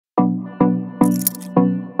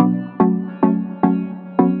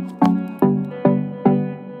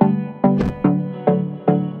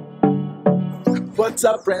What's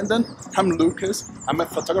up, Brandon? I'm Lucas. I'm a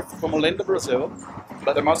photographer from Olinda, Brazil,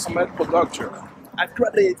 but I'm also a medical doctor. I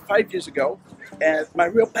graduated 5 years ago, and my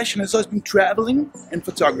real passion has always been traveling and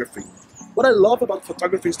photography. What I love about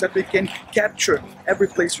photography is that we can capture every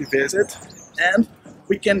place we visit, and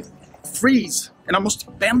we can freeze and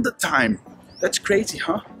almost bend the time. That's crazy,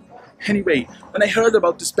 huh? Anyway, when I heard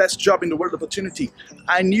about this best job in the world opportunity,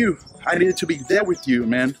 I knew I needed to be there with you,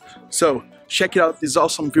 man. So check out this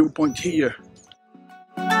awesome viewpoint here.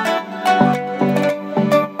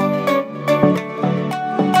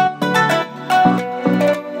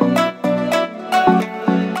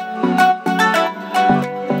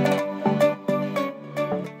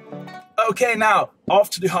 Okay, now off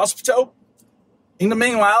to the hospital. In the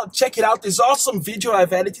meanwhile, check it out, this awesome video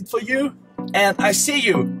I've edited for you, and I see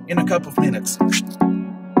you in a couple of minutes.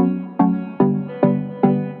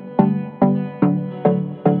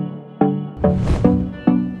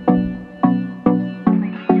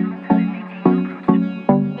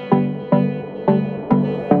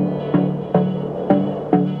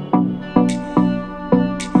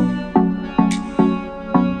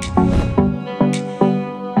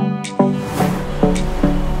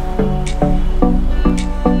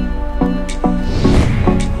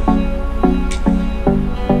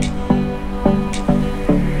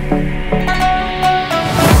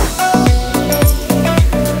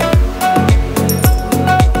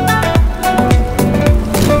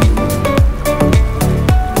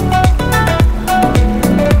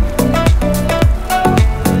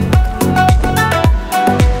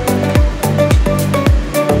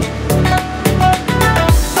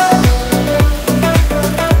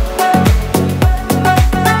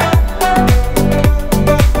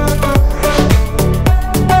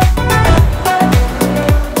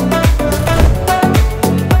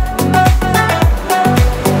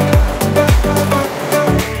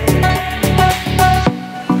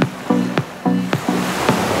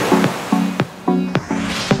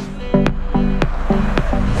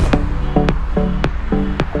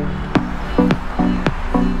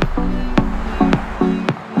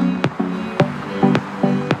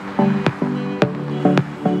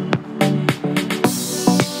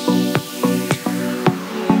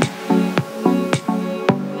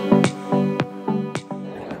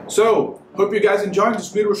 So, hope you guys enjoyed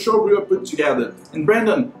this little show we put together. And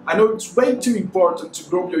Brandon, I know it's way too important to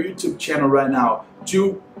grow your YouTube channel right now,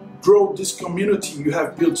 to grow this community you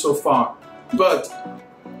have built so far. But,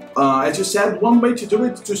 as you said, one way to do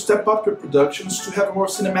it is to step up your productions, to have a more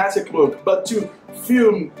cinematic look, but to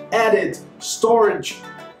film, edit, storage,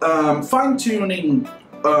 fine-tuning,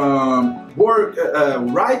 work,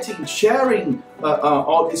 writing, sharing,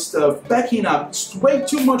 all this stuff, backing up. It's way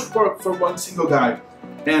too much work for one single guy.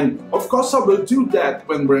 And of course I will do that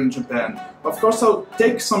when we're in Japan. Of course I'll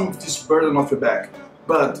take some of this burden off your back.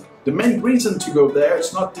 But the main reason to go there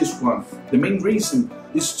is not this one. The main reason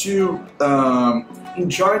is to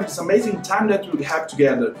enjoy this amazing time that we have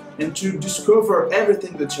together and to discover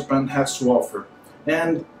everything that Japan has to offer.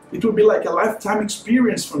 And it will be like a lifetime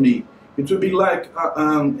experience for me. It will be like,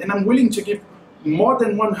 and I'm willing to give more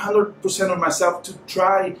than 100% of myself to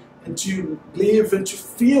try and to live and to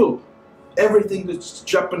feel everything that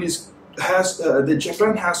Japan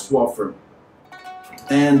has to offer.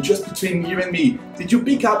 And just between you and me, did you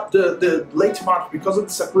pick up the late March because of the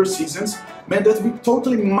Sakura seasons? Man, that would be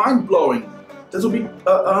totally mind-blowing. That would be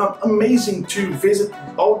amazing to visit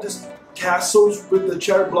all these castles with the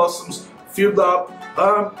cherry blossoms filled up.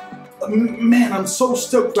 Man, I'm so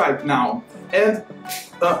stoked right now. And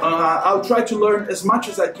I'll try to learn as much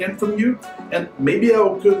as I can from you, and maybe I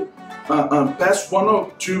could pass one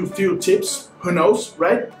or two few tips, who knows,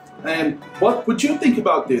 right? And what would you think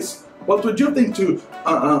about this? What would you think to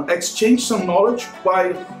exchange some knowledge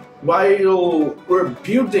while we're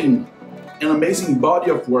building an amazing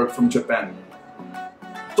body of work from Japan?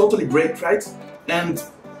 Totally great, right? And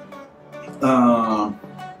I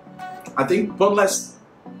think one last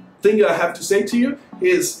thing I have to say to you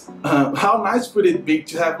is how nice would it be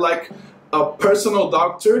to have like a personal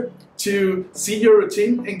doctor to see your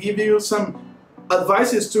routine and give you some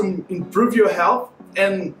advices to improve your health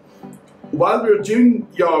and while you're doing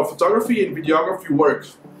your photography and videography work.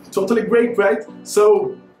 Totally great, right?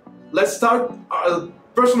 So let's start a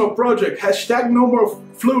personal project. Hashtag no more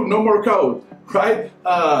flu, no more cold, right?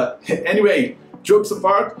 Anyway, jokes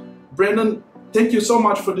apart, Brandon, thank you so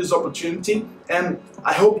much for this opportunity, and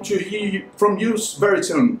I hope to hear from you very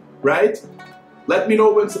soon, right? Let me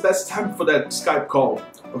know when's the best time for that Skype call,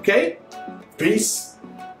 okay? Peace.